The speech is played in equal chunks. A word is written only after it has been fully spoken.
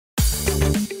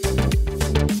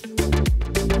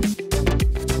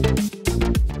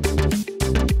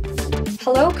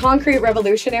concrete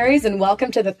revolutionaries, and welcome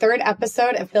to the third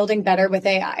episode of Building Better with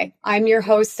AI. I'm your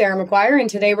host, Sarah McGuire, and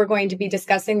today we're going to be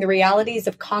discussing the realities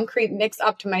of concrete mix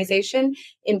optimization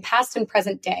in past and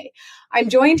present day. I'm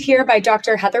joined here by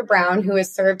Dr. Heather Brown, who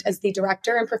has served as the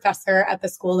director and professor at the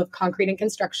School of Concrete and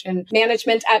Construction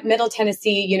Management at Middle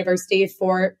Tennessee University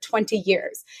for 20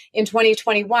 years. In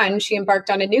 2021, she embarked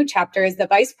on a new chapter as the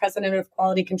vice president of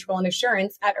quality control and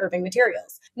assurance at Irving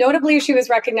Materials. Notably, she was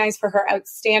recognized for her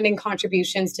outstanding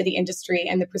contributions to the industry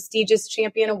and the prestigious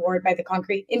Champion Award by the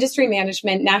Concrete Industry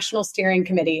Management National Steering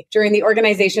Committee during the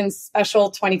organization's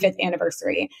special 25th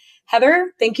anniversary.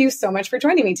 Heather, thank you so much for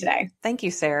joining me today. Thank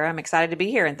you, Sarah. I'm excited to be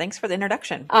here, and thanks for the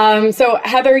introduction. So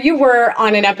Heather, you were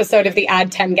on an episode of the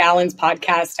Add 10 Gallons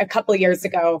podcast a couple of years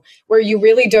ago, where you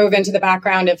really dove into the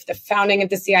background of the founding of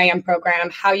the CIM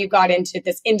program, how you got into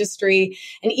this industry,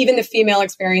 and even the female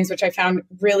experience, which I found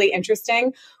really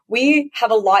interesting. We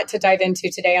have a lot to dive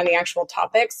into today on the actual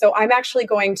topic. So I'm actually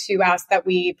going to ask that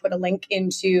we put a link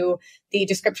into the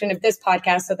description of this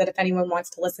podcast so that if anyone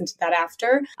wants to listen to that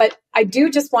after. But I do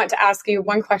just want to ask you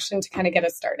one question to kind of get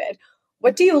us started.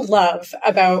 What do you love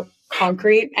about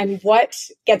concrete, and what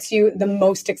gets you the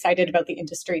most excited about the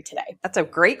industry today? That's a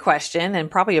great question, and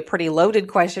probably a pretty loaded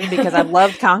question because I've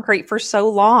loved concrete for so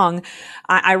long.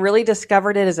 I really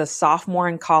discovered it as a sophomore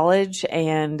in college,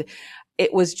 and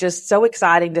it was just so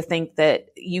exciting to think that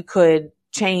you could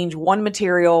change one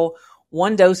material,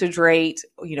 one dosage rate,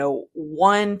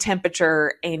 one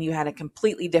temperature, and you had a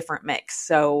completely different mix.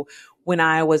 So when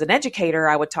I was an educator,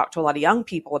 I would talk to a lot of young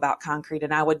people about concrete,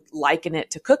 and I would liken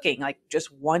it to cooking, like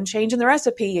just one change in the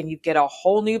recipe and you get a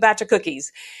whole new batch of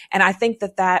cookies. And I think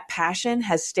that passion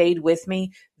has stayed with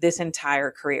me this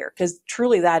entire career, because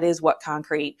truly that is what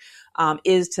concrete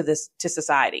is to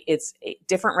society. It's a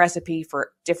different recipe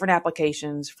for different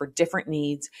applications, for different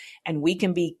needs. And we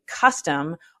can be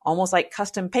custom, almost like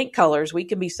custom paint colors. We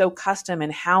can be so custom in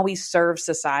how we serve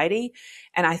society.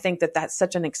 And I think that that's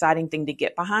such an exciting thing to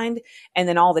get behind. And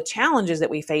then all the challenges that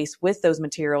we face with those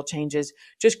material changes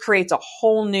just creates a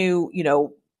whole new,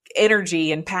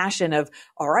 energy and passion of,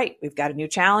 all right, we've got a new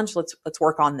challenge. Let's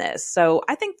work on this. So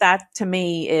I think that to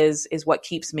me is what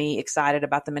keeps me excited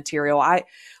about the material. I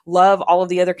love all of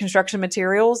the other construction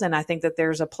materials, and I think that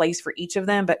there's a place for each of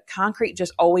them, but concrete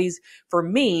just always, for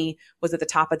me, was at the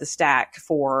top of the stack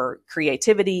for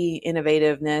creativity,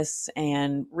 innovativeness,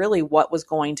 and really what was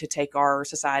going to take our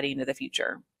society into the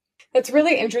future. It's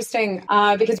really interesting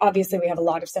because obviously we have a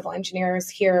lot of civil engineers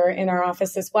here in our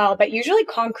office as well, but usually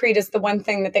concrete is the one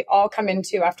thing that they all come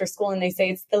into after school and they say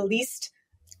it's the least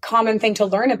common thing to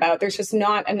learn about. There's just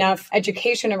not enough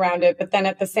education around it. But then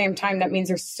at the same time, that means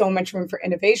there's so much room for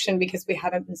innovation because we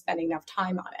haven't been spending enough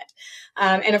time on it.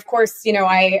 And of course,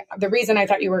 the reason I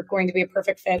thought you were going to be a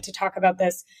perfect fit to talk about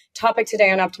this topic today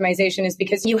on optimization is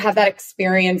because you have that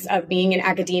experience of being in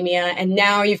academia. And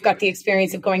now you've got the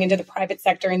experience of going into the private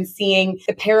sector and seeing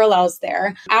the parallels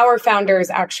there. Our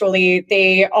founders, actually,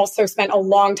 they also spent a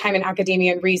long time in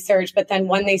academia and research. But then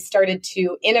when they started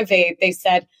to innovate, they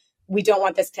said, we don't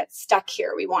want this to get stuck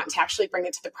here. We want to actually bring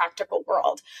it to the practical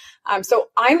world. So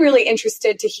I'm really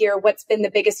interested to hear what's been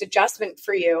the biggest adjustment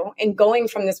for you in going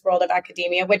from this world of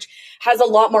academia, which has a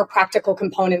lot more practical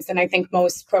components than I think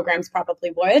most programs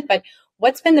probably would. But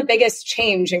what's been the biggest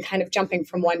change in kind of jumping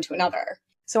from one to another?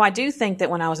 So I do think that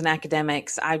when I was in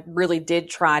academics, I really did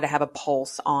try to have a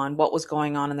pulse on what was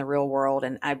going on in the real world.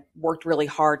 And I worked really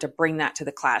hard to bring that to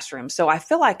the classroom. So I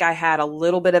feel like I had a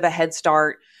little bit of a head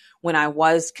start when I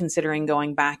was considering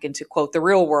going back into, quote, the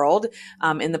real world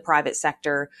in the private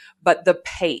sector. But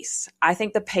I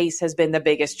think the pace has been the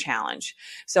biggest challenge.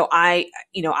 So I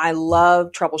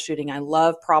love troubleshooting. I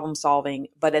love problem solving,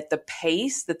 but at the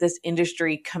pace that this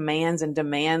industry commands and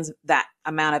demands that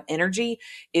amount of energy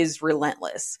is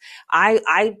relentless.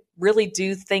 I really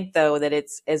do think, though, that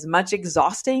it's as much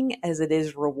exhausting as it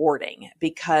is rewarding,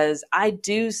 because I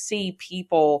do see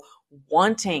people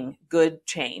wanting good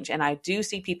change. And I do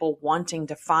see people wanting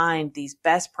to find these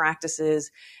best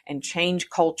practices and change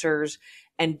cultures,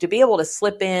 and to be able to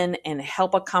slip in and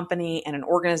help a company and an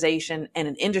organization and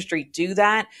an industry do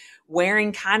that,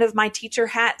 wearing kind of my teacher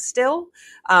hat still,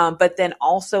 but then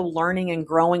also learning and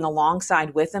growing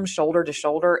alongside with them, shoulder to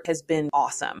shoulder, has been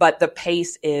awesome. But the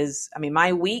pace is,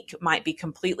 my week might be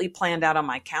completely planned out on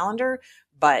my calendar,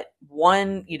 but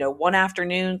one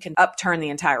afternoon can upturn the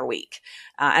entire week.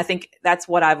 I think that's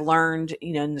what I've learned,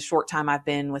 in the short time I've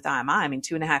been with IMI.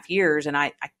 2.5 years, and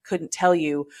I couldn't tell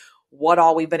you what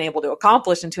all we've been able to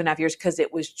accomplish in 2.5 years, because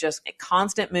it was just a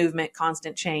constant movement,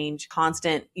 constant change,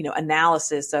 constant,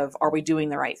 analysis of, are we doing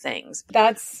the right things?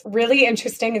 That's really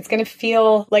interesting. It's going to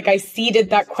feel like I ceded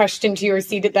that question to you or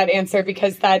ceded that answer,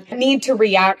 because that need to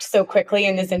react so quickly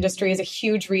in this industry is a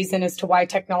huge reason as to why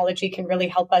technology can really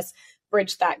help us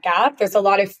bridge that gap. There's a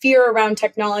lot of fear around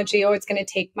technology. Oh, it's going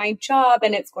to take my job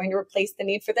and it's going to replace the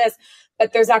need for this.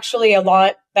 But there's actually a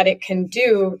lot that it can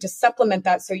do to supplement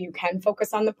that, so you can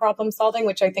focus on the problem solving,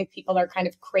 which I think people are kind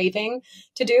of craving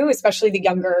to do, especially the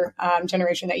younger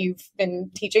generation that you've been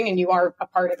teaching and you are a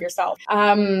part of yourself.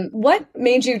 What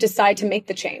made you decide to make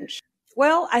the change?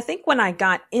 Well, I think when I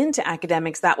got into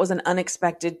academics, that was an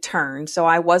unexpected turn. So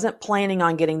I wasn't planning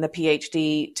on getting the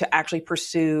Ph.D. to actually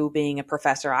pursue being a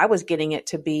professor. I was getting it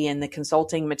to be in the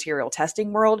consulting material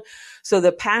testing world. So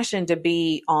the passion to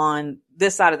be on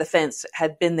this side of the fence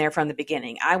had been there from the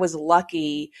beginning. I was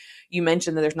lucky. You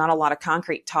mentioned that there's not a lot of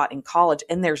concrete taught in college,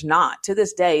 and there's not. To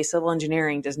this day, civil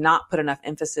engineering does not put enough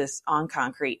emphasis on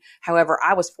concrete. However,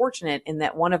 I was fortunate in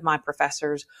that one of my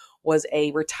professors was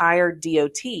a retired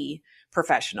DOT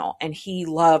professional, and he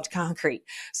loved concrete.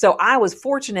 So I was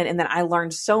fortunate in that I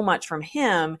learned so much from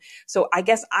him. So I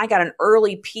guess I got an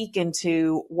early peek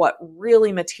into what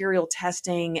really material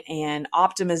testing and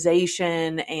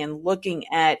optimization and looking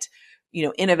at,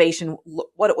 innovation,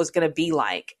 what it was going to be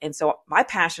like. And so my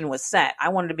passion was set. I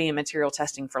wanted to be in material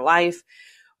testing for life.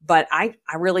 But I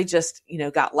really just,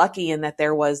 got lucky in that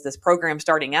there was this program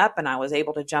starting up, and I was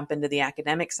able to jump into the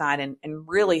academic side and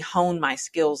really hone my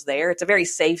skills there. It's a very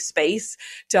safe space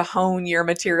to hone your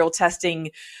material testing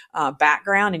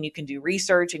background, and you can do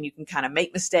research and you can kind of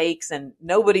make mistakes, and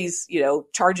nobody's,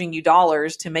 charging you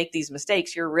dollars to make these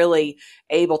mistakes. You're really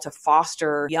able to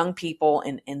foster young people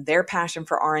and their passion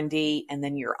for R&D, and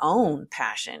then your own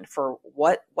passion for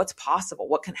what's possible.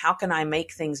 How can I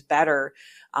make things better?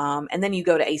 And then you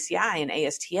go to ACI and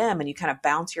ASTM and you kind of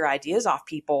bounce your ideas off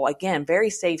people. Again, very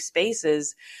safe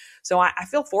spaces. So I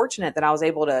feel fortunate that I was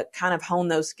able to kind of hone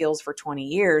those skills for 20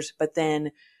 years. But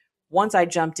then once I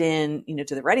jumped in,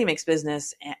 to the ready mix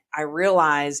business, I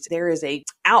realized there is a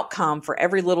outcome for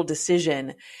every little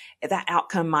decision. That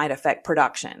outcome might affect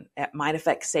production. It might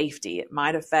affect safety. It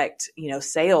might affect,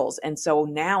 sales. And so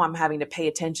now I'm having to pay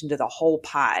attention to the whole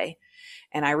pie.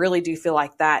 And I really do feel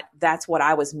like that's what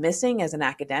I was missing as an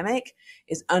academic,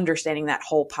 is understanding that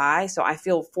whole pie. So I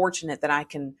feel fortunate that I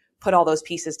can put all those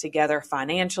pieces together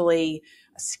financially,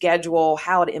 schedule,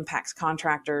 how it impacts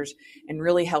contractors, and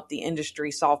really help the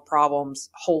industry solve problems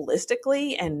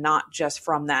holistically and not just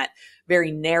from that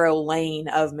very narrow lane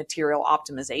of material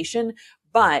optimization.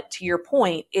 But to your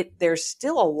point, there's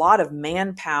still a lot of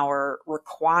manpower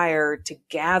required to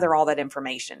gather all that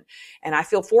information. And I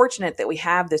feel fortunate that we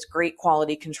have this great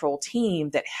quality control team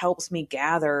that helps me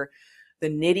gather the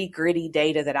nitty-gritty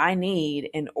data that I need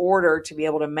in order to be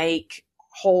able to make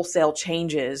wholesale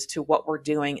changes to what we're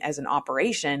doing as an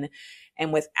operation.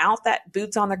 And without that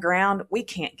boots on the ground, we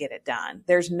can't get it done.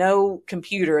 There's no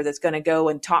computer that's going to go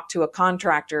and talk to a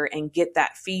contractor and get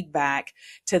that feedback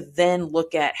to then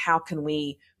look at how can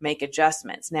we make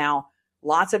adjustments. Now,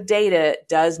 lots of data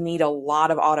does need a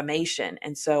lot of automation.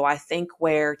 And so I think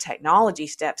where technology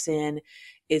steps in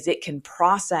is it can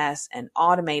process and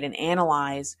automate and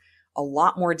analyze a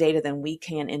lot more data than we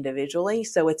can individually.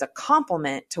 So it's a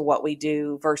complement to what we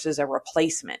do versus a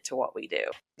replacement to what we do.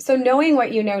 So knowing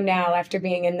what you know now after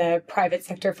being in the private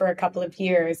sector for a couple of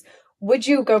years, would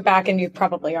you go back, and you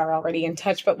probably are already in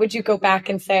touch, but would you go back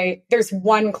and say, there's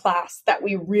one class that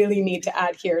we really need to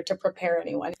add here to prepare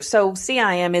anyone? So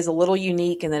CIM is a little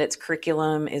unique in that its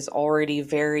curriculum is already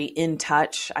very in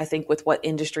touch, I think, with what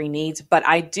industry needs. But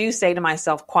I do say to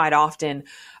myself quite often,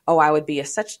 I would be a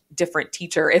such different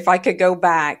teacher if I could go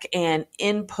back and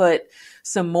input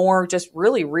some more just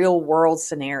really real world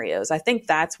scenarios. I think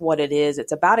that's what it is.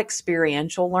 It's about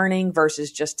experiential learning versus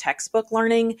just textbook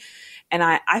learning. And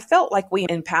I felt like we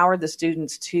empowered the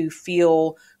students to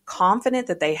feel confident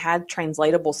that they had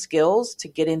translatable skills to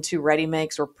get into ready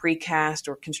mix or precast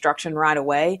or construction right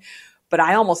away. But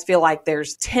I almost feel like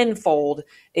there's tenfold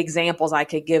examples I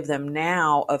could give them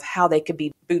now of how they could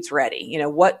be boots ready.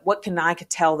 What can I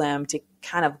tell them to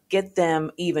kind of get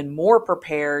them even more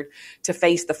prepared to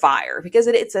face the fire? Because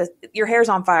your hair's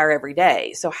on fire every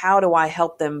day. So how do I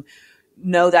help them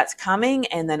know that's coming,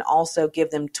 and then also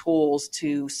give them tools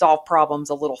to solve problems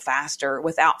a little faster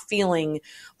without feeling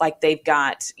like they've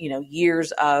got,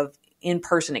 years of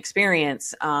in-person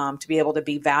experience to be able to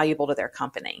be valuable to their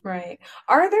company. Right.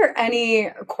 Are there any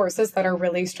courses that are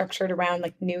really structured around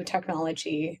like new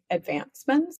technology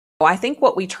advancements? I think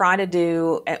what we try to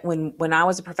do when I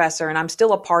was a professor, and I'm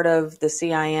still a part of the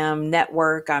CIM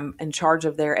network, I'm in charge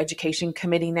of their education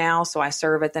committee now. So I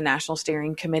serve at the National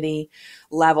Steering Committee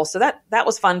level. So that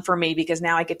was fun for me because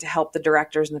now I get to help the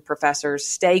directors and the professors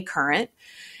stay current.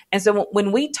 And so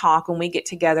when we talk, when we get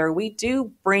together, we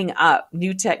do bring up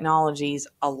new technologies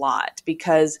a lot,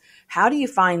 because how do you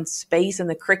find space in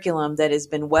the curriculum that has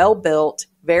been well built,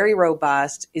 very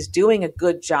robust, is doing a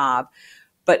good job,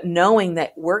 but knowing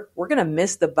that we're going to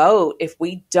miss the boat if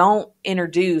we don't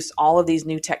introduce all of these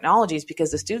new technologies,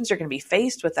 because the students are going to be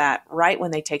faced with that right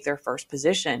when they take their first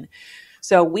position.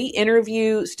 So we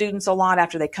interview students a lot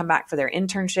after they come back for their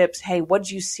internships. Hey, what'd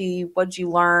you see? What'd you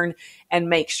learn? And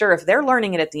make sure if they're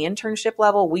learning it at the internship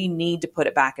level, we need to put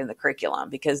it back in the curriculum,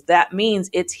 because that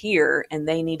means it's here and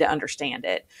they need to understand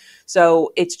it.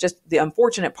 So it's just the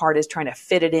unfortunate part is trying to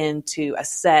fit it into a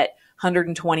set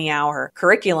 120-hour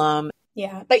curriculum.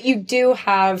 Yeah, but you do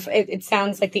have, it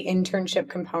sounds like the internship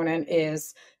component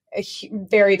is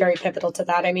very, very pivotal to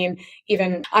that. I mean,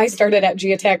 even I started at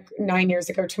Geotech 9 years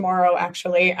ago tomorrow,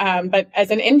 actually, but as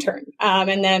an intern.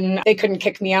 And then they couldn't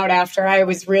kick me out after. I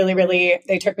was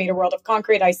they took me to World of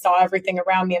Concrete. I saw everything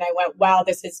around me and I went, wow,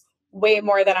 this is way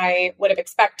more than I would have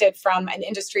expected from an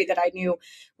industry that I knew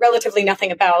relatively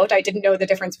nothing about. I didn't know the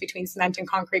difference between cement and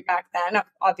concrete back then.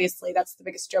 Obviously, that's the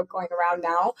biggest joke going around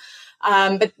now.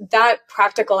 But that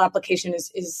practical application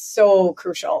is so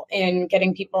crucial in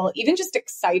getting people even just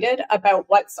excited about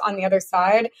what's on the other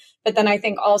side. But then I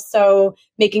think also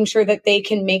making sure that they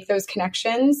can make those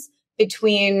connections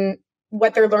between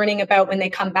what they're learning about when they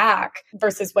come back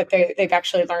versus what they've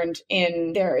actually learned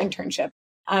in their internship.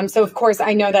 So of course,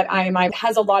 I know that IMI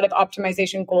has a lot of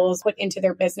optimization goals put into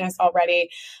their business already.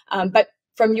 But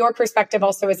from your perspective,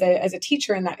 also as a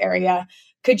teacher in that area,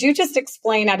 could you just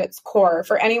explain at its core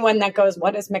for anyone that goes,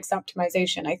 what is mix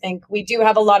optimization? I think we do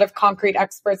have a lot of concrete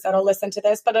experts that'll listen to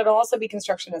this, but it'll also be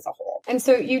construction as a whole. And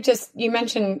so you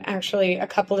mentioned actually a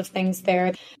couple of things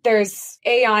there. There's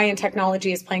AI and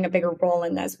technology is playing a bigger role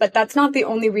in this, but that's not the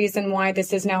only reason why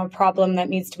this is now a problem that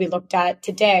needs to be looked at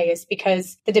today, is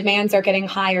because the demands are getting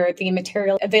higher. The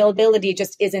material availability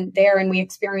just isn't there. And we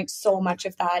experienced so much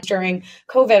of that during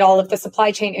COVID, all of the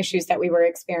supply chain issues that we were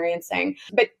experiencing.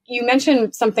 But you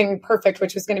mentioned something perfect,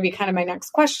 which was going to be kind of my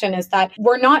next question, is that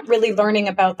we're not really learning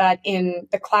about that in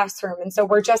the classroom. And so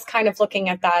we're just kind of looking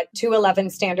at that 211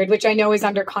 standard, which I know is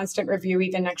under constant review.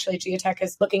 Even actually Geotech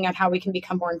is looking at how we can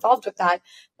become more involved with that.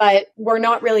 But we're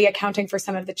not really accounting for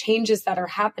some of the changes that are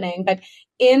happening. But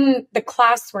in the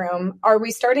classroom, are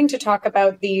we starting to talk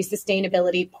about the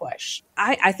sustainability push?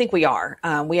 I think we are.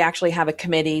 We actually have a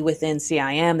committee within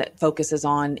CIM that focuses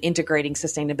on integrating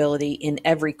sustainability in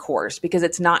every course, because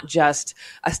it's not just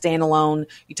a standalone.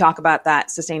 You talk about that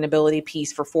sustainability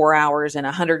piece for 4 hours in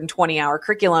a 120-hour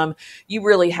curriculum. You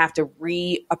really have to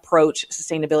reapproach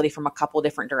sustainability from a couple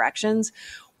different directions.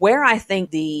 Where I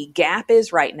think the gap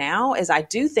is right now is I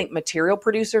do think material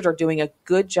producers are doing a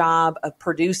good job of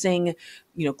producing,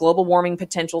 global warming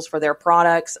potentials for their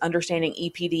products, understanding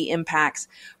EPD impacts,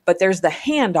 but there's the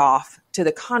handoff to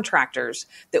the contractors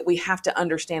that we have to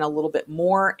understand a little bit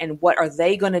more, and what are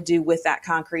they going to do with that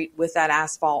concrete, with that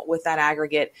asphalt, with that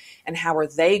aggregate, and how are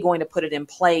they going to put it in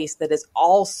place that is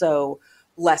also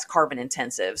less carbon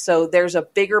intensive. So there's a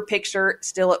bigger picture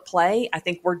still at play. I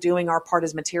think we're doing our part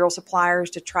as material suppliers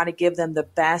to try to give them the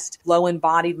best low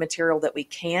embodied material that we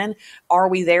can. Are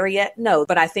we there yet? No,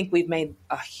 but I think we've made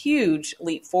a huge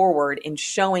leap forward in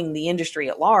showing the industry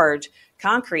at large.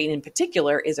 Concrete in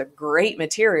particular is a great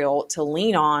material to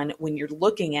lean on when you're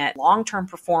looking at long-term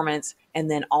performance, and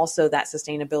then also that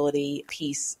sustainability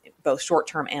piece, both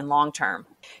short-term and long-term.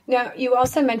 Now, you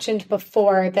also mentioned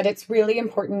before that it's really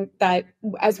important that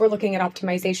as we're looking at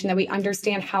optimization, that we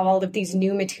understand how all of these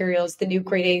new materials, the new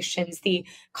gradations, the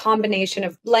combination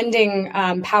of blending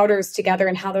powders together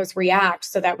and how those react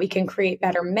so that we can create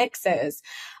better mixes.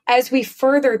 As we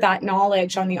further that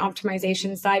knowledge on the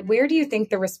optimization side, where do you think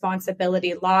the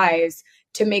responsibility lies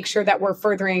to make sure that we're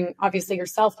furthering, obviously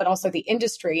yourself, but also the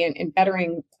industry and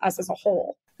bettering us as a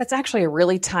whole? That's actually a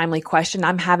really timely question.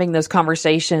 I'm having those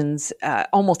conversations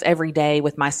almost every day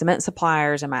with my cement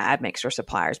suppliers and my admixture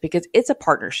suppliers, because it's a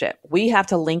partnership. We have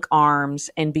to link arms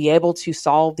and be able to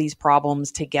solve these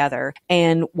problems together.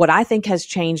 And what I think has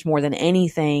changed more than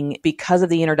anything because of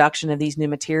the introduction of these new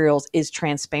materials is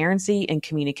transparency and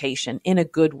communication in a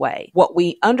good way. What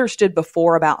we understood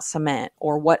before about cement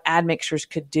or what admixtures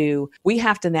could do, we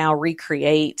have to now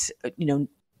recreate,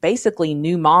 basically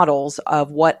new models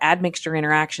of what admixture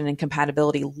interaction and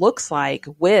compatibility looks like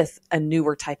with a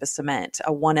newer type of cement,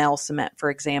 a 1L cement, for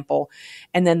example.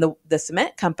 And then the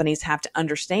cement companies have to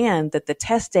understand that the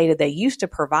test data they used to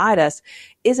provide us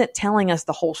isn't telling us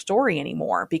the whole story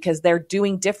anymore, because they're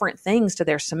doing different things to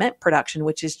their cement production,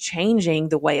 which is changing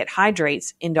the way it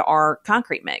hydrates into our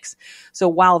concrete mix. So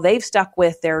while they've stuck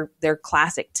with their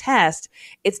classic test,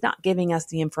 it's not giving us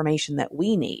the information that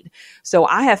we need. So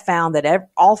I have found that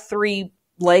all three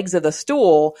legs of the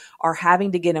stool are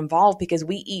having to get involved because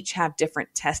we each have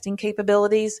different testing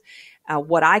capabilities.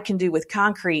 What I can do with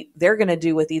concrete, they're going to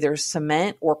do with either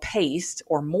cement or paste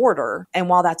or mortar. And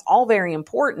while that's all very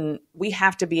important, we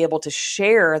have to be able to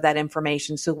share that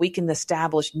information so we can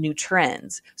establish new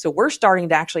trends. So we're starting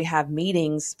to actually have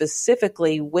meetings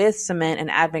specifically with cement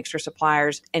and admixture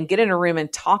suppliers and get in a room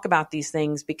and talk about these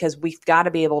things, because we've got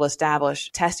to be able to establish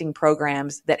testing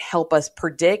programs that help us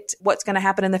predict what's going to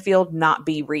happen in the field, not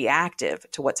be reactive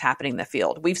to what's happening in the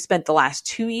field. We've spent the last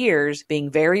 2 years being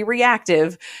very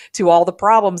reactive to all the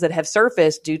problems that have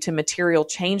surfaced due to material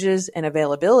changes and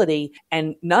availability.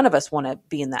 And none of us want to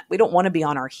be in that. We don't want to be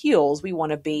on our heels. We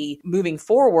want to be moving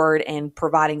forward and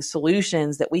providing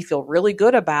solutions that we feel really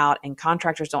good about, and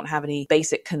contractors don't have any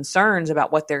basic concerns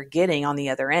about what they're getting on the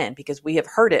other end, because we have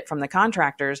heard it from the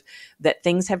contractors that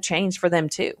things have changed for them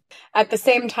too. At the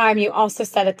same time, you also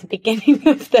said at the beginning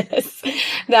of this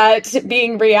that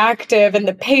being reactive and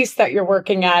the pace that you're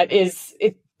working at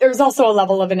there's also a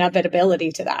level of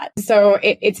inevitability to that. So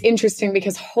it's interesting,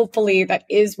 because hopefully that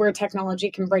is where technology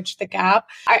can bridge the gap.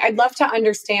 I'd love to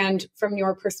understand from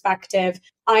your perspective,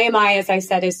 IMI, as I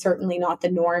said, is certainly not the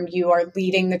norm. You are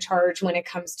leading the charge when it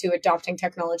comes to adopting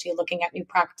technology, looking at new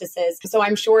practices. So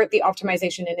I'm sure the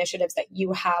optimization initiatives that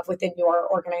you have within your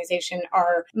organization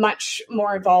are much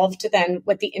more evolved than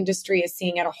what the industry is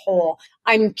seeing at a whole.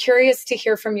 I'm curious to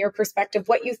hear from your perspective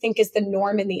what you think is the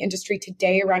norm in the industry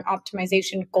today around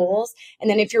optimization goals. And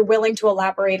then if you're willing to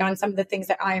elaborate on some of the things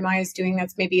that IMI is doing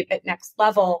that's maybe a bit next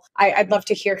level, I'd love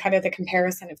to hear kind of the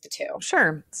comparison of the two.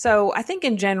 Sure. So I think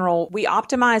in general, we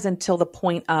optimize until the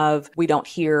point of we don't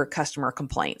hear customer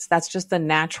complaints. That's just the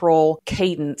natural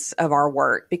cadence of our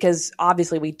work, because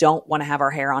obviously we don't want to have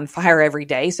our hair on fire every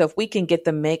day. So if we can get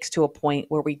the mix to a point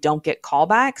where we don't get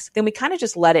callbacks, then we kind of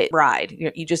just let it ride.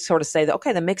 You just sort of say that,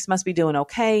 okay, the mix must be doing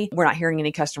okay. We're not hearing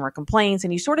any customer complaints.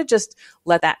 And you sort of just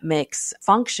let that mix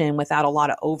function without a lot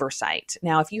of oversight.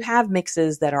 Now, if you have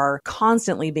mixes that are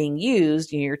constantly being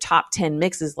used, your top 10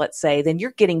 mixes, let's say, then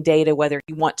you're getting data whether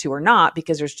you want to or not,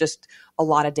 because there's just a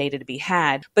lot of data to be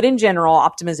had. But in general,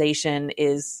 optimization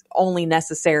is only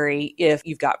necessary if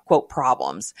you've got, quote,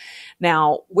 problems.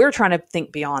 Now, we're trying to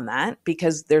think beyond that,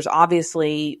 because there's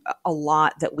obviously a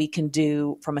lot that we can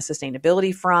do from a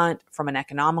sustainability front, from an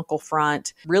economical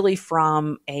front, really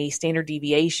from a standard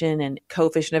deviation and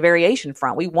coefficient of variation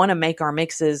front. We want to make our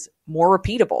mixes more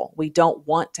repeatable. We don't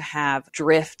want to have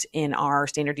drift in our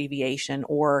standard deviation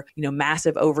or,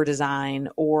 massive over design,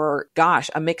 or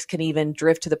a mix can even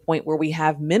drift to the point where we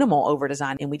have minimal over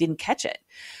design and we didn't catch it.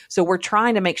 So we're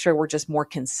trying to make sure we're just more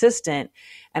consistent.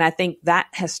 And I think that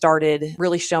has started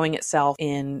really showing itself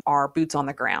in our boots on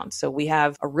the ground. So we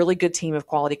have a really good team of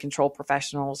quality control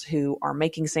professionals who are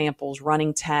making samples,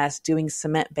 running tests, doing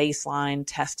cement baseline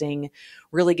testing,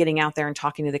 really getting out there and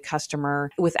talking to the customer.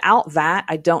 Without that,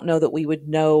 I don't know that we would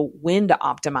know when to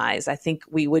optimize. I think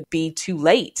we would be too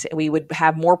late. We would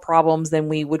have more problems than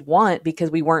we would want because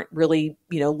we weren't really,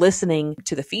 listening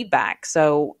to the feedback.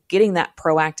 So getting that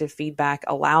proactive feedback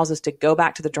allows us to go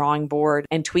back to the drawing board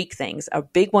and tweak things. A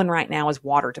big one right now is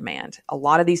water demand. A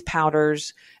lot of these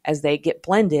powders, as they get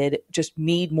blended, just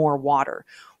need more water.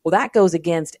 Well, that goes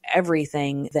against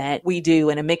everything that we do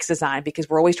in a mix design, because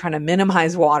we're always trying to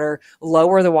minimize water,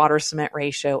 lower the water cement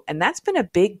ratio. And that's been a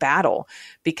big battle,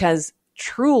 because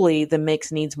truly the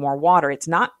mix needs more water. It's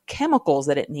not chemicals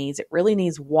that it needs. It really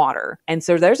needs water. And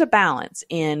so there's a balance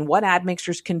in what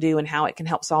admixtures can do and how it can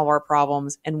help solve our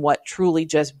problems, and what truly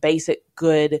just basic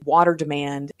good water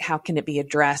demand, how can it be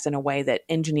addressed in a way that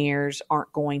engineers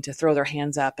aren't going to throw their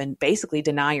hands up and basically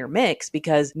deny your mix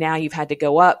because now you've had to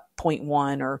go up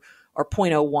 0.1 or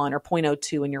 0.01 or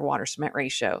 0.02 in your water cement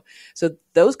ratio. So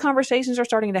those conversations are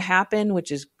starting to happen,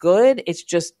 which is good. It's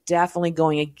just definitely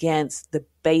going against the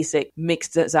basic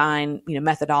mixed design,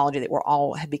 methodology that we're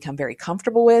all have become very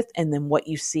comfortable with, and then what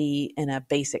you see in a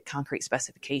basic concrete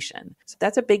specification. So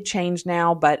that's a big change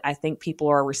now, but I think people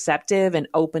are receptive and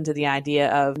open to the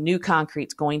idea of new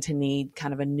concrete's going to need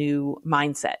kind of a new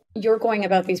mindset. You're going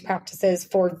about these practices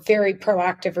for very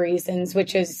proactive reasons,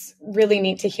 which is really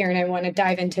neat to hear. And I want to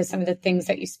dive into some of the things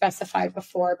that you specified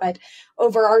before. But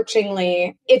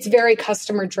overarchingly, it's very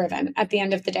customer driven at the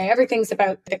end of the day. Everything's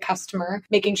about the customer,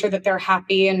 making sure that they're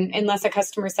happy. And unless a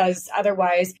customer says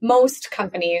otherwise, most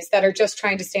companies that are just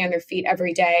trying to stay on their feet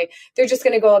every day, they're just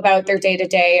going to go about their day to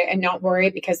day and not worry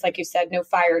because, like you said, no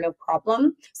fire, no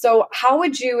problem. So how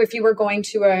would you, if you were going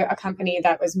to a company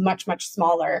that was much, much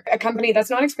smaller, a company that's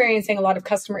not experiencing a lot of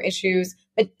customer issues,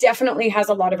 but definitely has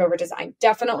a lot of overdesign,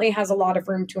 definitely has a lot of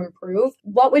room to improve,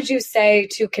 what would you say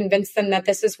to convince them that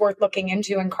this is worth looking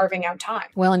into and carving out time?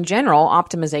 Well, in general,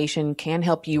 optimization can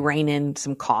help you rein in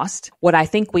some cost. What I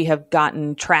think we have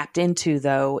gotten trapped into,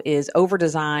 though, is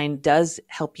overdesign does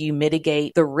help you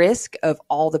mitigate the risk of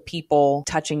all the people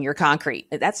touching your concrete.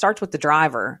 That starts with the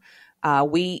driver.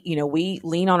 We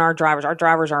lean on our drivers. Our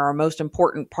drivers are our most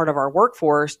important part of our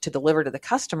workforce to deliver to the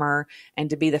customer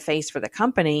and to be the face for the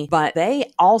company. But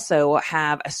they also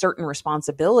have a certain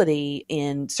responsibility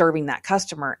in serving that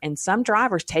customer. And some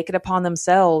drivers take it upon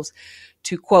themselves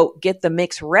to, quote, get the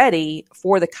mix ready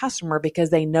for the customer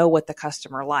because they know what the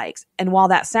customer likes. And while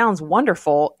that sounds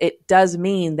wonderful, it does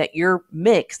mean that your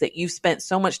mix that you've spent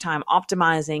so much time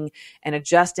optimizing and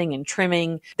adjusting and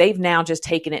trimming, they've now just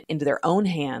taken it into their own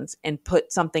hands and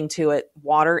put something to it.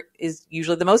 Water is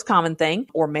usually the most common thing,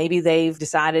 or maybe they've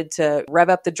decided to rev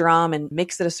up the drum and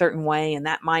mix it a certain way, and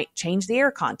that might change the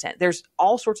air content. There's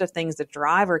all sorts of things the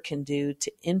driver can do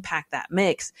to impact that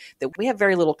mix that we have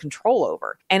very little control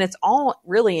over. And it's all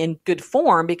really in good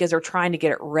form because they're trying to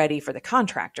get it ready for the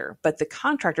contractor. But the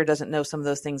contractor doesn't know some of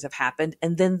those things have happened.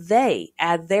 And then they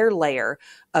add their layer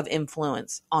of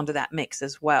influence onto that mix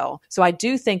as well. So I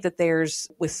do think that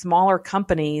with smaller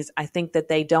companies, I think that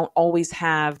they don't always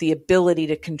have the ability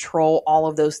to control all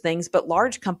of those things, but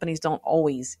large companies don't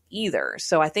always either.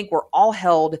 So I think we're all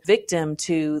held victim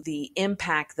to the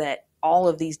impact that all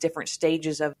of these different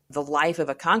stages of the life of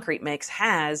a concrete mix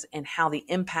has and how the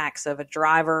impacts of a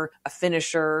driver, a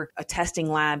finisher, a testing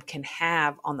lab can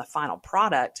have on the final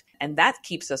product. And that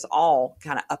keeps us all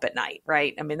kind of up at night,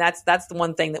 right? I mean, that's the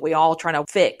one thing that we all try to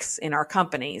fix in our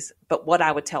companies. But what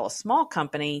I would tell a small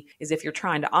company is if you're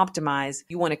trying to optimize,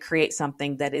 you want to create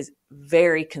something that is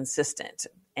very consistent.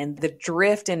 And the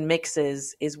drift in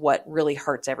mixes is what really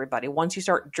hurts everybody. Once you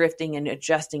start drifting and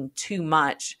adjusting too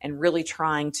much and really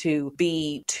trying to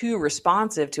be too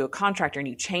responsive to a contractor and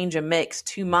you change a mix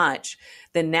too much,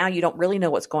 then now you don't really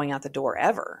know what's going out the door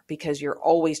ever because you're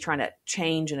always trying to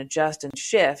change and adjust and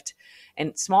shift.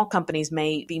 And small companies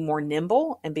may be more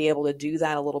nimble and be able to do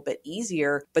that a little bit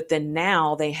easier. But then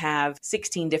now they have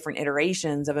 16 different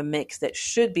iterations of a mix that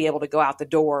should be able to go out the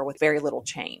door with very little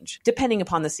change, depending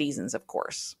upon the seasons, of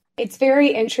course. It's very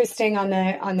interesting on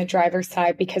the driver's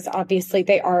side because obviously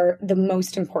they are the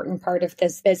most important part of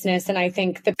this business. And I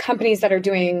think the companies that are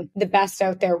doing the best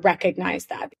out there recognize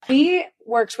that. We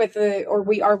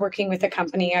are working with a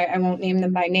company, I won't name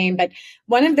them by name, but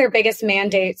one of their biggest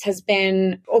mandates has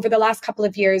been over the last couple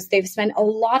of years, they've spent a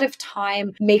lot of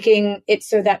time making it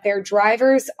so that their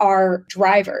drivers are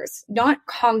drivers, not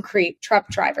concrete truck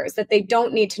drivers, that they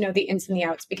don't need to know the ins and the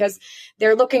outs because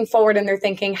they're looking forward and they're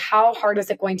thinking, how hard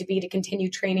is it going to be to continue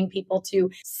training people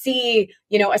to see,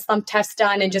 a slump test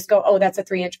done and just go, oh, that's a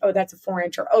 3-inch, oh, that's a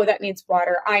 4-inch, or oh, that needs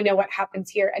water. I know what happens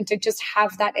here. And to just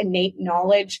have that innate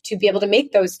knowledge to be able to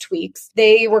make those tweaks.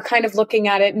 They were kind of looking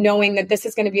at it knowing that this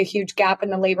is going to be a huge gap in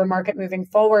the labor market moving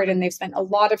forward. And they've spent a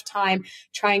lot of time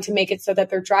trying to make it so that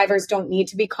their drivers don't need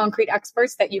to be concrete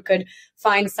experts, that you could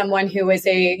find someone who is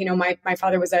my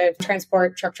father was a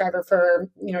transport truck driver for,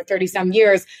 30 some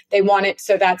years. They want it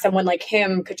so that someone like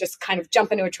him could just kind of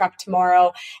jump into a truck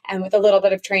tomorrow and with a little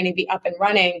bit of training be up and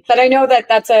running. But I know that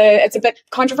it's a bit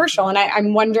controversial. And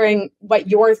I'm wondering what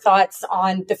your thoughts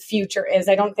on the future is.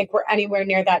 I don't think we're anywhere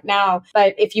near that now.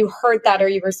 But if you heard that or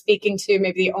you were speaking to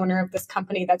maybe the owner of this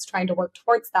company that's trying to work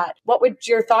towards that, what would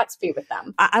your thoughts be with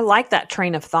them? I like that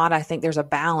train of thought. I think there's a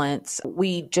balance.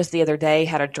 We just the other day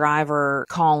had a driver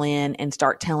call in and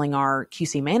start telling our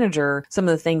QC manager some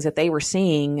of the things that they were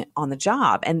seeing on the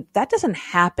job. And that doesn't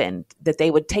happen, that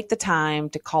they would take the time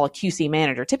to call a QC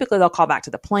manager. Typically, they'll call back to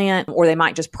the plant or they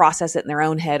might just process it in their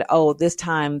own head. Oh, this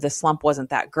time the slump wasn't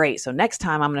that great. So next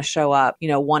time I'm going to show up,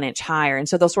 1 inch higher. And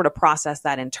so they'll sort of process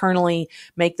that internally,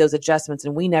 make those adjustments,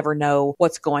 and we never know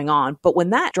what's going on. But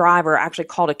when that driver actually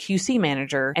called a QC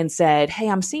manager and said, hey,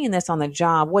 I'm seeing this on the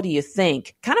job, what do you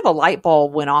think? Kind of a light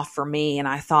bulb went off for me. And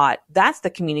I thought, that's the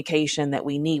communication that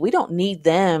we need. We don't need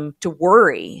them to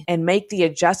worry and make the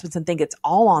adjustments and think it's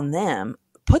all on them.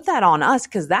 Put that on us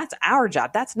because that's our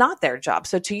job. That's not their job.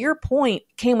 So to your point,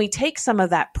 can we take some of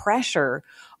that pressure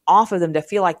off of them to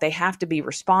feel like they have to be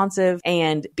responsive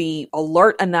and be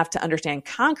alert enough to understand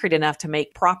concrete enough to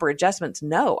make proper adjustments.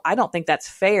 No, I don't think that's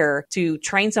fair to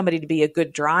train somebody to be a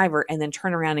good driver and then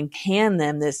turn around and hand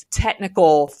them this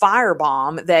technical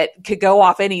firebomb that could go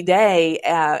off any day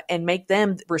and make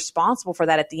them responsible for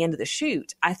that at the end of the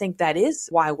shoot. I think that is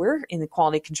why we're in the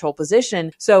quality control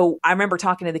position. So I remember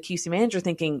talking to the QC manager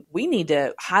thinking, we need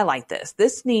to highlight this.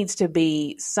 This needs to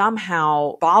be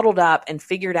somehow bottled up and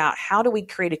figured out. How do we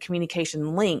create a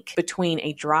communication link between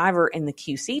a driver and the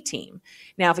QC team?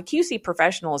 Now, if a QC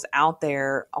professional is out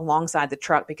there alongside the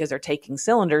truck because they're taking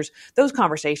cylinders, those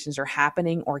conversations are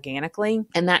happening organically.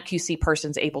 And that QC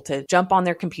person's able to jump on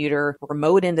their computer,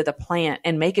 remote into the plant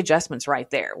and make adjustments right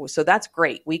there. So that's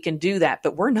great. We can do that,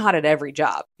 but we're not at every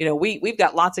job. We've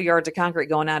got lots of yards of concrete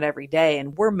going out every day.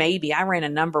 And I ran a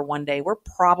number one day, we're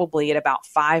probably at about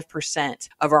 5%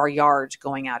 of our yards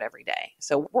going out every day.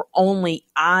 So we're only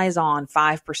eyes on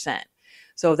 5%.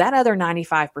 So that other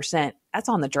 95%, that's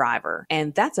on the driver.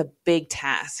 And that's a big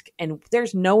task. And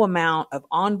there's no amount of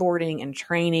onboarding and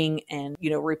training and,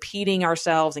 repeating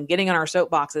ourselves and getting on our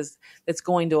soapboxes that's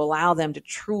going to allow them to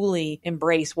truly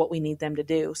embrace what we need them to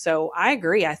do. So I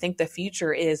agree. I think the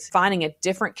future is finding a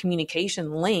different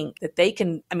communication link that they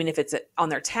can, if it's on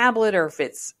their tablet or if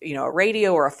it's, a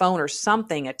radio or a phone or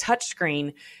something, a touch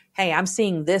screen. Hey, I'm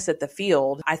seeing this at the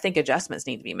field. I think adjustments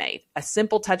need to be made. A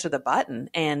simple touch of the button.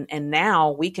 And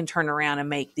now we can turn around and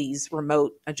make these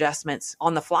remote adjustments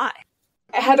on the fly.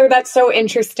 Heather, that's so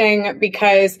interesting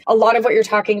because a lot of what you're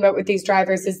talking about with these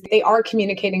drivers is they are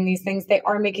communicating these things. They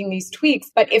are making these tweaks.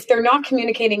 But if they're not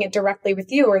communicating it directly with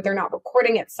you or they're not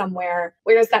recording it somewhere,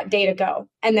 where does that data go?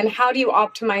 And then how do you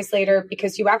optimize later?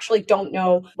 Because you actually don't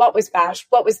know what was batched,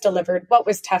 what was delivered, what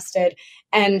was tested.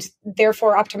 And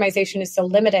therefore, optimization is so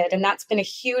limited. And that's been a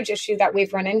huge issue that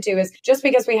we've run into is just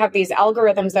because we have these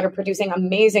algorithms that are producing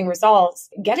amazing results,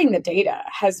 getting the data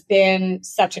has been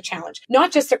such a challenge.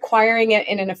 Not just acquiring it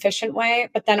in an efficient way,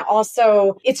 but then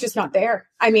also it's just not there.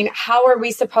 How are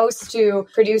we supposed to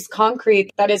produce concrete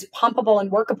that is pumpable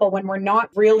and workable when we're not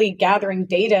really gathering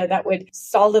data that would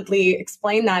solidly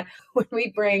explain that? When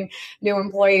we bring new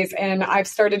employees and I've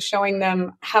started showing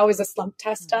them how is a slump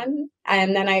test done?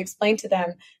 And then I explain to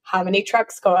them how many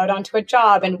trucks go out onto a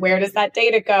job and where does that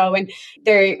data go? And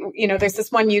there's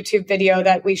this one YouTube video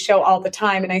that we show all the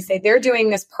time. And I say, they're doing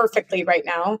this perfectly right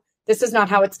now. This is not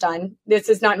how it's done. This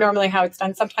is not normally how it's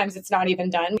done. Sometimes it's not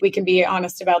even done. We can be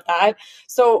honest about that.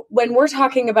 So when we're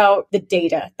talking about the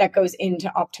data that goes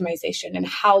into optimization and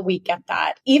how we get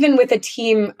that, even with a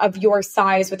team of your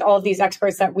size, with all of these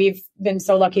experts that we've been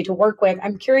so lucky to work with,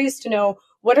 I'm curious to know,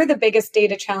 what are the biggest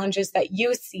data challenges that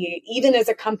you see, even as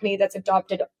a company that's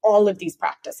adopted all of these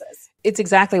practices? It's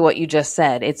exactly what you just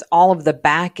said. It's all of the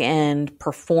back end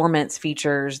performance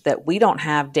features that we don't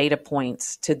have data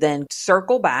points to then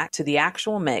circle back to the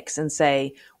actual mix and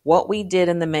say, what we did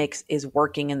in the mix is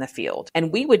working in the field.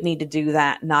 And we would need to do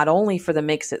that not only for the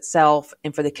mix itself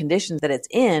and for the conditions that it's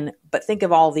in, but think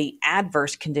of all the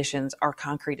adverse conditions our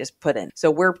concrete is put in.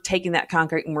 So we're taking that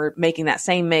concrete and we're making that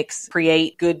same mix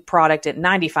create good product at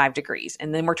 95 degrees.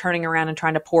 And then we're turning around and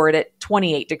trying to pour it at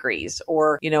 28 degrees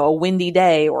or, a windy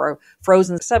day or a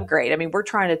frozen subgrade. We're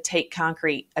trying to take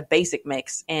concrete, a basic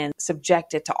mix, and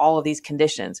subject it to all of these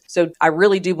conditions. So I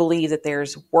really do believe that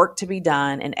there's work to be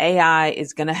done and AI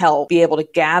is going to help be able to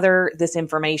gather this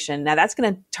information. Now that's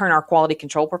going to turn our quality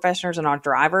control professionals and our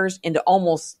drivers into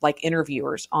almost like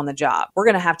interviewers on the job. We're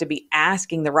going to have to be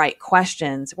asking the right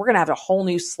questions. We're going to have a whole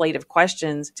new slate of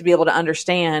questions to be able to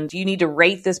understand, do you need to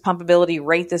rate this pumpability,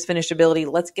 rate this finishability?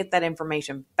 Let's get that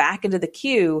information back into the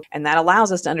queue. And that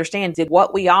allows us to understand, did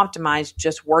what we optimized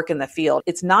just work in the field?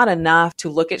 It's not enough to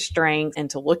look at strength and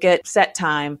to look at set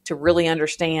time to really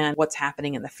understand what's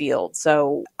happening in the field.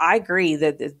 So I agree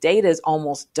that the data is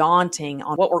almost daunting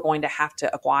on what we're going to have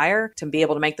to acquire to be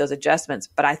able to make those adjustments.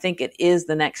 But I think it is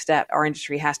the next step our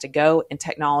industry has to go, and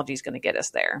technology is going to get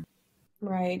us there.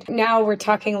 Right. Now we're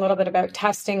talking a little bit about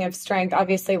testing of strength.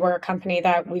 Obviously, we're a company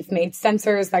that we've made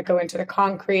sensors that go into the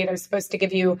concrete are supposed to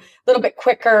give you a little bit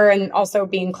quicker, and also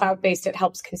being cloud-based, it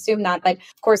helps consume that. But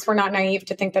of course, we're not naive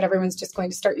to think that everyone's just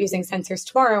going to start using sensors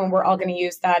tomorrow and we're all going to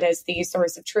use that as the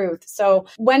source of truth. So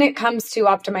when it comes to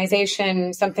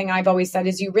optimization, something I've always said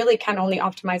is you really can only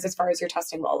optimize as far as your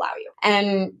testing will allow you.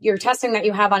 And your testing that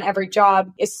you have on every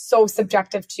job is so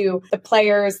subjective to the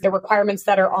players, the requirements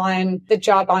that are on the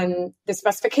job on the the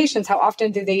specifications, how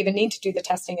often do they even need to do the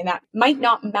testing? And that might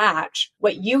not match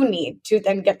what you need to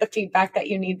then get the feedback that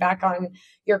you need back on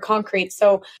your concrete.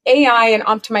 So AI and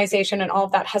optimization and all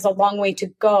of that has a long way to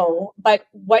go. But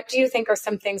what do you think are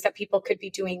some things that people could be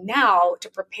doing now to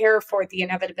prepare for the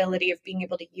inevitability of being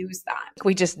able to use that?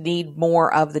 We just need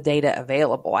more of the data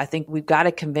available. I think we've got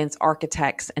to convince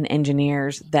architects and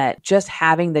engineers that just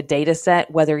having the data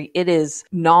set, whether it is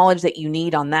knowledge that you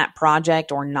need on that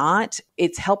project or not,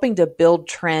 it's helping to build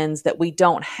trends that we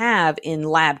don't have in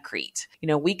Labcrete.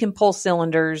 We can pull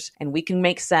cylinders and we can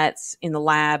make sets in the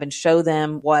lab and show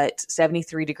them what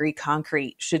 73-degree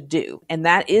concrete should do. And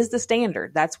that is the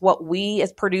standard. That's what we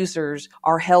as producers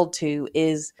are held to,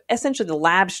 is essentially the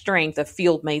lab strength of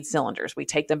field-made cylinders. We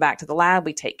take them back to the lab,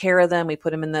 we take care of them, we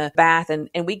put them in the bath, and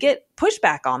we get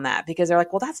pushback on that because they're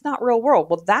like, well, that's not real world.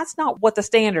 Well, that's not what the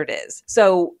standard is.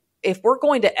 So if we're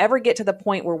going to ever get to the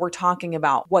point where we're talking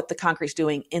about what the concrete's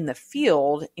doing in the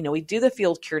field, we do the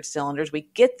field cured cylinders, we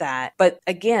get that. But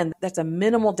again, that's a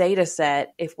minimal data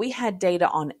set. If we had data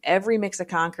on every mix of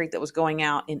concrete that was going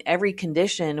out in every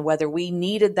condition, whether we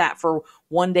needed that for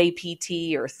 1-day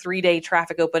PT or 3-day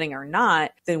traffic opening or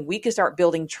not, then we could start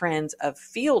building trends of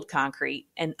field concrete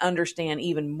and understand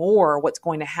even more what's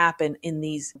going to happen in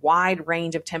these wide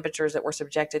range of temperatures that we're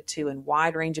subjected to and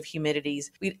wide range of humidities.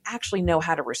 We'd actually know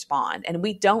how to respond. And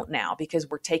we don't now because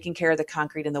we're taking care of the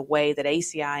concrete in the way that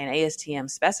ACI and ASTM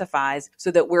specifies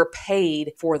so that we're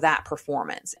paid for that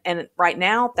performance. And right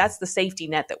now, that's the safety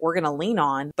net that we're going to lean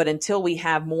on. But until we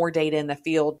have more data in the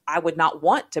field, I would not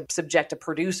want to subject a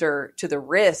producer to the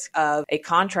risk of a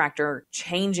contractor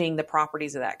changing the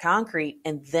properties of that concrete,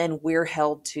 and then we're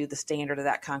held to the standard of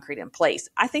that concrete in place.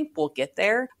 I think we'll get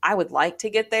there. I would like to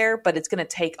get there, but it's going to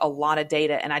take a lot of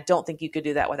data, and I don't think you could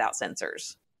do that without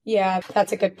sensors. Yeah,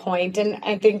 that's a good point. And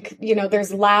I think,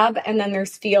 there's lab and then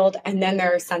there's field and then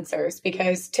there are sensors,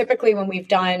 because typically when we've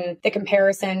done the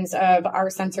comparisons of our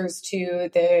sensors to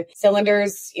the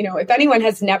cylinders, if anyone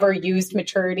has never used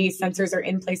maturity sensors or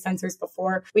in-place sensors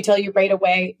before, we tell you right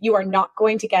away, you are not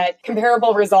going to get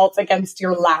comparable results against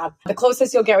your lab. The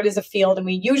closest you'll get is a field. And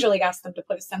we usually ask them to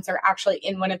put a sensor actually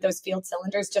in one of those field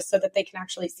cylinders just so that they can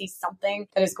actually see something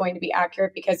that is going to be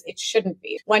accurate, because it shouldn't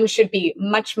be. One should be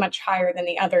much, much higher than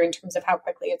the other in terms of how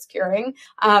quickly it's curing.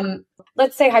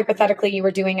 Let's say hypothetically you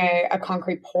were doing a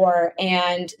concrete pour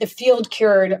and the field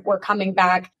cured were coming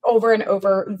back over and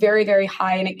over very, very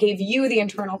high. And it gave you the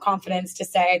internal confidence to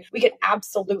say, we could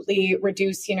absolutely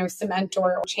reduce, cement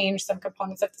or change some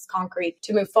components of this concrete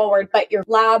to move forward. But your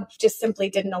lab just simply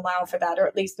didn't allow for that, or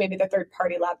at least maybe the third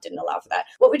party lab didn't allow for that.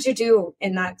 What would you do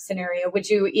in that scenario? Would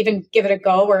you even give it a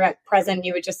go, or at present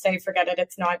you would just say, forget it,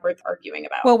 it's not worth arguing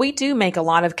about? Well, we do make a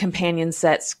lot of companion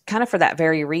sets kind of for that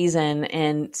very reason.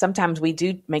 And sometimes we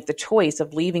do make the choice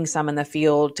of leaving some in the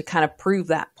field to kind of prove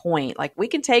that point. Like, we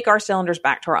can take our cylinders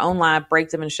back to our own lab, break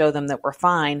them and show them that we're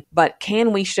fine. But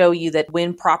can we show you that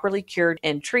when properly cured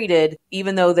and treated,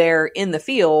 even though they're in the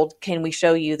field, can we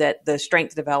show you that the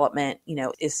strength development,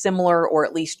 is similar or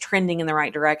at least trending in the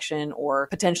right direction or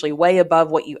potentially way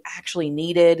above what you actually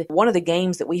needed? One of the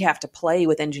games that we have to play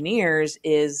with engineers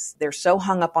is they're so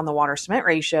hung up on the water cement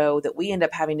ratio that we end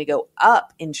up having to go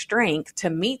up in strength to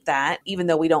meet that, even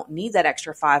though we don't need that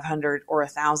extra 500 or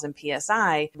 1,000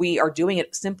 PSI. We are doing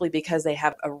it simply because they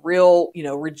have a real,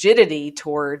 rigidity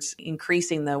towards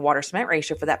increasing the water cement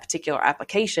ratio for that particular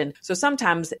application. So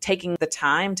sometimes taking the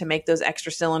time to make those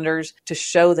extra cylinders to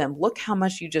show them, look how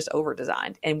much you just over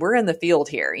designed. And we're in the field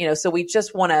here, so we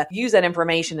just want to use that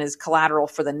information as collateral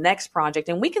for the next project.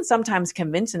 And we can sometimes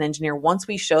convince an engineer, once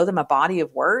we show them a body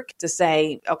of work, to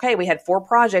say, okay, we had 4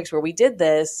 projects where we did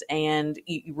this, and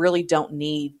you really don't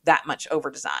need that much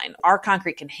over design. Our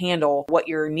concrete can handle what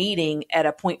you're needing at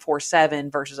a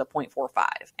 0.47 versus a 0.45.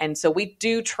 And so we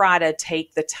do try to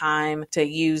take the time to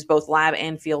use both lab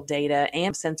and field data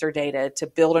and sensor data to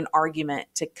build an argument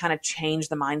to kind of change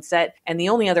the mindset. And the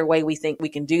only other way we think we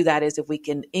can do that is if we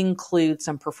can include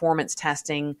some performance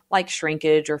testing like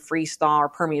shrinkage or freeze thaw or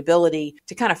permeability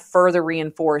to kind of further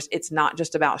reinforce it's not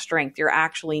just about strength. You're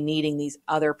actually needing these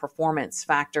other performance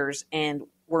factors, and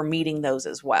we're meeting those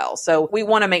as well. So we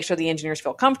want to make sure the engineers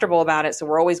feel comfortable about it. So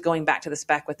we're always going back to the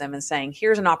spec with them and saying,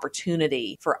 here's an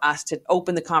opportunity for us to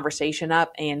open the conversation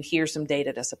up, and here's some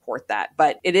data to support that.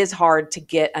 But it is hard to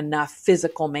get enough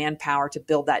physical manpower to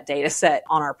build that data set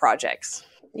on our projects.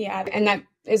 Yeah. And that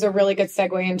is a really good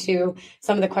segue into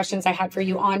some of the questions I had for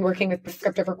you on working with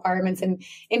prescriptive requirements. And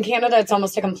in Canada, it's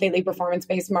almost a completely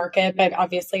performance-based market, but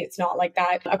obviously it's not like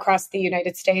that across the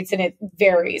United States. And it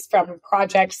varies from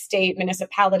project, state,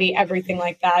 municipality, everything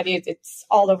like that. It's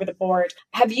all over the board.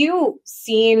 Have you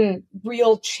seen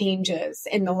real changes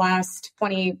in the last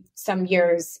 20 some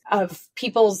years of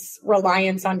people's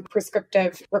reliance on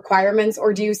prescriptive requirements?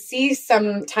 Or do you see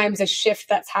sometimes a shift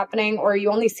that's happening, or are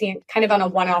you only seeing it kind of on a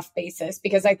one-off basis?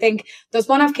 Because I think those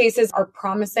one-off cases are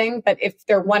promising, but if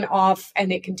they're one-off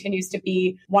and it continues to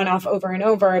be one-off over and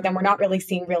over, then we're not really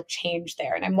seeing real change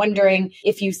there. And I'm wondering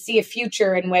if you see a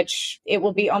future in which it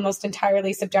will be almost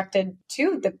entirely subjected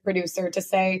to the producer to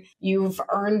say, you've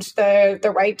earned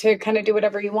the right to kind of do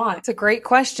whatever you want. It's a great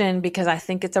question because I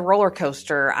think it's a roller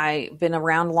coaster. I've been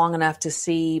around long enough to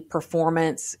see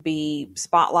performance be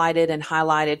spotlighted and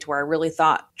highlighted to where I really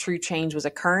thought true change was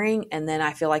occurring. And then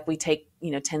I feel like we take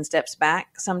 10 steps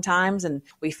back sometimes. And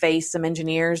we face some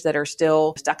engineers that are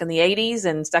still stuck in the 80s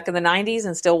and stuck in the 90s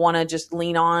and still want to just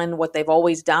lean on what they've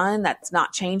always done. That's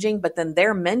not changing, but then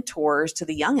they're mentors to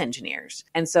the young engineers.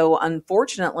 And so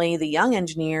unfortunately, the young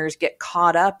engineers get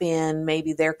caught up in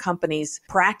maybe their company's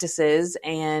practices,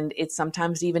 and it's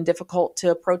sometimes even difficult to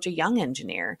approach a young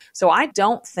engineer. So I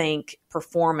don't think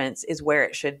performance is where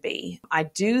it should be. I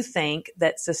do think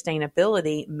that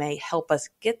sustainability may help us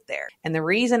get there. And the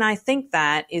reason I think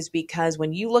that is because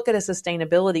when you look at a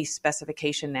sustainability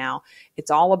specification now,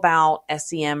 it's all about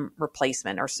SEM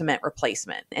replacement or cement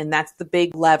replacement. And that's the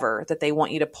big lever that they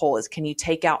want you to pull is, can you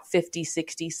take out 50,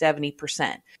 60,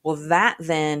 70%? Well, that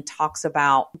then talks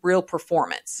about real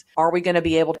performance. Are we going to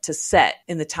be able to set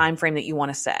in the time frame that you want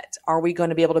to set? Are we going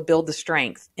to be able to build the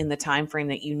strength in the time frame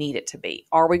that you need it to be?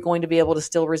 Are we going to be able to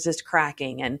still resist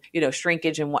cracking and,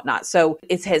 shrinkage and whatnot? So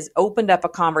it has opened up a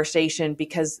conversation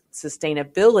because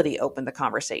sustainability opened the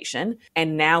conversation.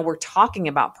 And now we're talking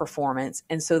about performance.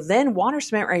 And so then water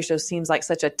cement ratio seems like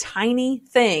such a tiny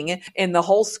thing in the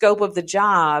whole scope of the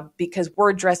job because we're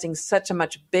addressing such a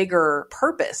much bigger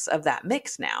purpose of that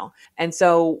mix now. And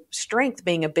so strength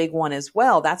being a big one as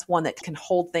well, that's one that can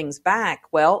hold things back.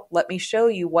 Well, let me show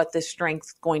you what this strength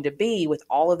is going to be with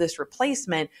all of this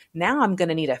replacement. Now I'm going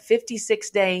to need a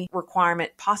 56-day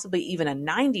requirement, possibly even a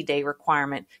 90-day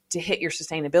requirement to hit your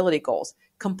sustainability goals.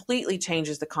 Completely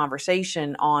changes the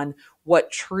conversation on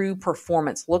what true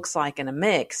performance looks like in a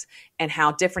mix and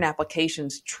how different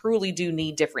applications truly do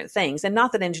need different things. And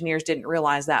not that engineers didn't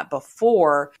realize that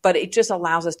before, but it just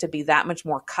allows us to be that much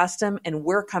more custom, and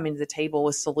we're coming to the table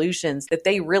with solutions that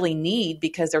they really need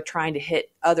because they're trying to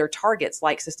hit other targets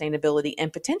like sustainability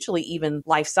and potentially even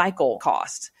life cycle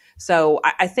cost. So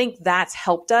I think that's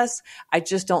helped us. I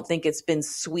just don't think it's been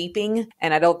sweeping,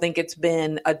 and I don't think it's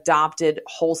been adopted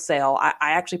wholesale. I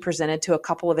actually presented to a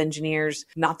couple of engineers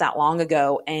not that long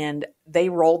ago, and they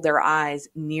rolled their eyes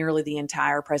nearly the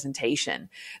entire presentation.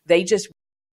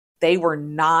 They were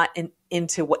not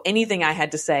into anything I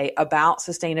had to say about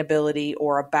sustainability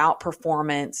or about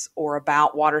performance or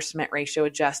about water cement ratio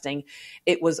adjusting.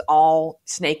 It was all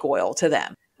snake oil to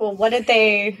them. Well, what did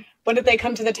they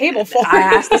come to the table for? I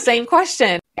asked the same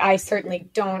question. I certainly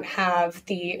don't have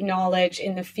the knowledge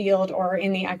in the field or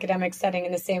in the academic setting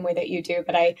in the same way that you do,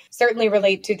 but I certainly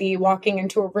relate to the walking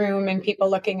into a room and people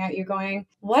looking at you going,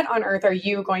 what on earth are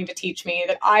you going to teach me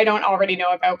that I don't already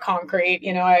know about concrete?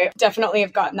 I definitely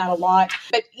have gotten that a lot.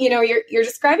 But, you're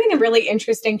describing a really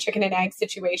interesting chicken and egg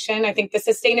situation. I think the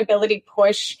sustainability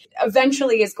push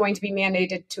eventually is going to be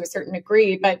mandated to a certain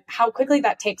degree, but how quickly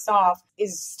that takes off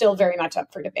is still very much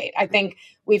up for debate. I think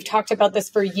we've talked about this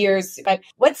for years, but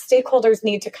what stakeholders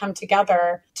need to come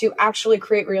together to actually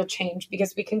create real change?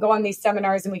 Because we can go on these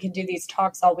seminars and we can do these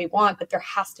talks all we want, but there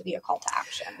has to be a call to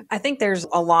action. I think there's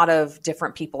a lot of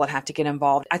different people that have to get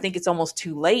involved. I think it's almost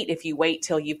too late if you wait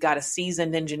till you've got a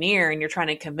seasoned engineer and you're trying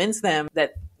to convince them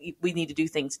that we need to do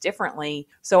things differently.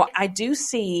 So I do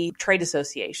see trade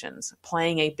associations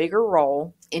playing a bigger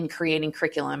role in creating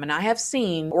curriculum. And I have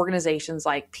seen organizations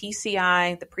like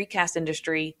PCI, the precast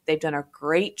industry, they've done a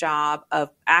great job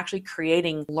of actually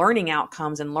creating learning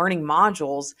outcomes and learning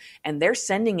modules. And they're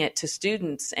sending it to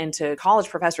students and to college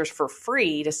professors for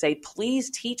free to say,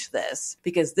 please teach this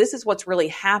because this is what's really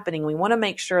happening. We want to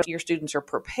make sure your students are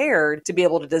prepared to be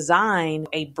able to design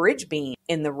a bridge beam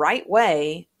in the right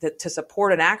way to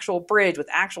support an actual bridge with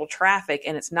actual traffic,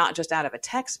 and it's not just out of a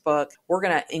textbook. We're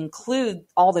going to include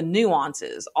all the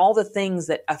nuances, all the things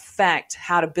that affect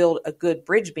how to build a good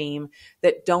bridge beam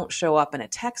that don't show up in a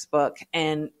textbook.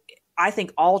 And I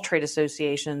think all trade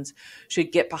associations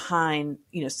should get behind,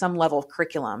 some level of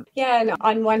curriculum. Yeah, and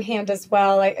on one hand as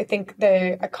well, I think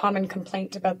a common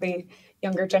complaint about the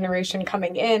younger generation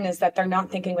coming in is that they're not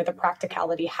thinking with a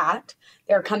practicality hat.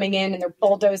 They're coming in and they're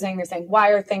bulldozing. They're saying, why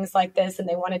are things like this? And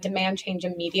they want to demand change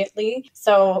immediately.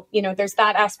 So, there's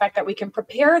that aspect that we can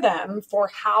prepare them for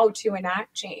how to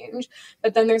enact change.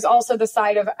 But then there's also the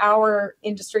side of our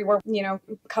industry where,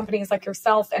 companies like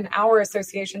yourself and our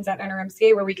associations at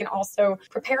NRMCA, where we can also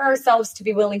prepare ourselves to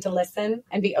be willing to listen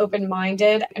and be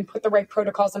open-minded and put the right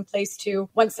protocols in place to,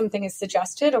 once something is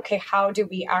suggested, okay, how do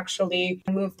we actually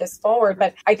move this forward?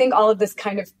 But I think all of this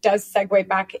kind of does segue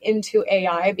back into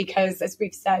AI because, as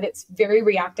we've said, it's very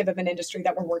reactive of an industry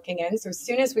that we're working in. So as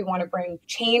soon as we want to bring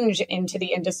change into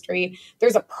the industry,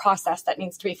 there's a process that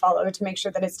needs to be followed to make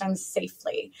sure that it's done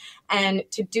safely. And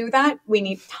to do that, we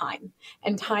need time.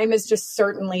 And time is just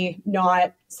certainly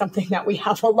not something that we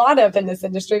have a lot of in this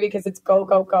industry because it's go,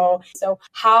 go, go. So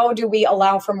how do we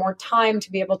allow for more time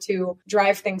to be able to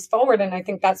drive things forward? And I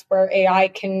think that's where AI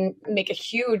can make a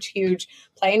huge, huge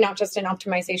play, not just in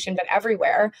optimization, but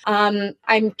everywhere.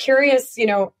 I'm curious,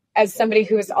 as somebody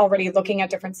who is already looking at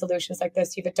different solutions like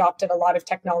this, you've adopted a lot of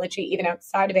technology, even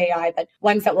outside of AI, but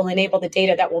ones that will enable the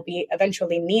data that will be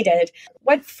eventually needed.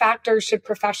 What factors should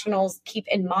professionals keep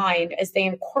in mind as they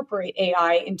incorporate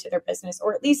AI into their business,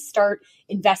 or at least start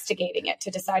investigating it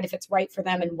to decide if it's right for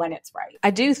them and when it's right?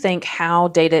 I do think how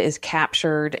data is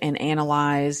captured and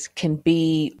analyzed can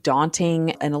be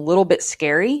daunting and a little bit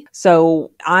scary.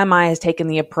 So IMI has taken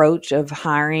the approach of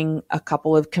hiring a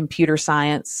couple of computer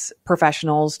science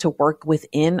professionals to work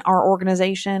within our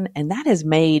organization. And that has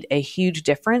made a huge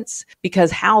difference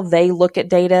because how they look at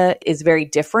data is very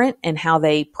different, and how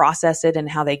they process it and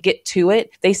how they get to it.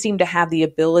 They seem to have the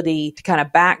ability to kind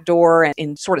of backdoor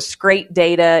and sort of scrape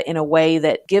data in a way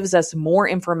that gives us more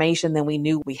information than we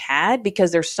knew we had,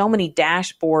 because there's so many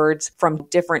dashboards from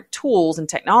different tools and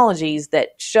technologies that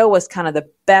show us kind of the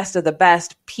best of the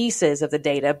best pieces of the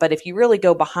data. But if you really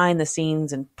go behind the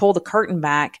scenes and pull the curtain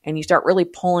back and you start really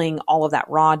pulling all of that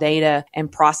raw data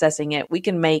and processing it, we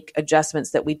can make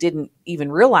adjustments that we didn't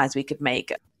even realize we could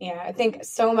make. Yeah, I think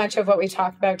so much of what we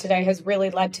talked about today has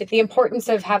really led to the importance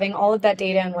of having all of that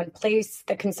data in one place,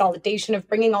 the consolidation of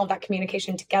bringing all that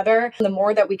communication together. The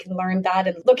more that we can learn that,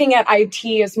 and looking at IT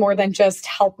as more than just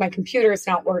help my computer's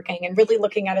not working, and really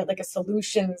looking at it like a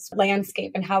solutions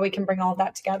landscape and how we can bring all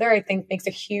that together, I think makes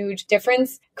a huge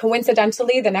difference.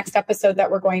 Coincidentally, the next episode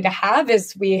that we're going to have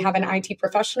is we have an IT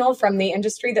professional from the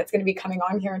industry that's going to be coming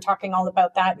on here and talking all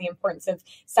about that, and the importance of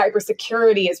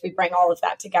cybersecurity as we bring all of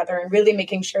that together and really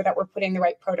making sure that we're putting the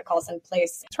right protocols in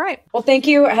place. That's right. Well, thank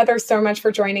you, Heather, so much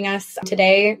for joining us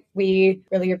today. We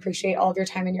really appreciate all of your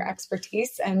time and your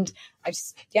expertise. And I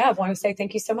just, want to say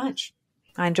thank you so much.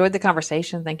 I enjoyed the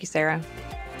conversation. Thank you, Sarah.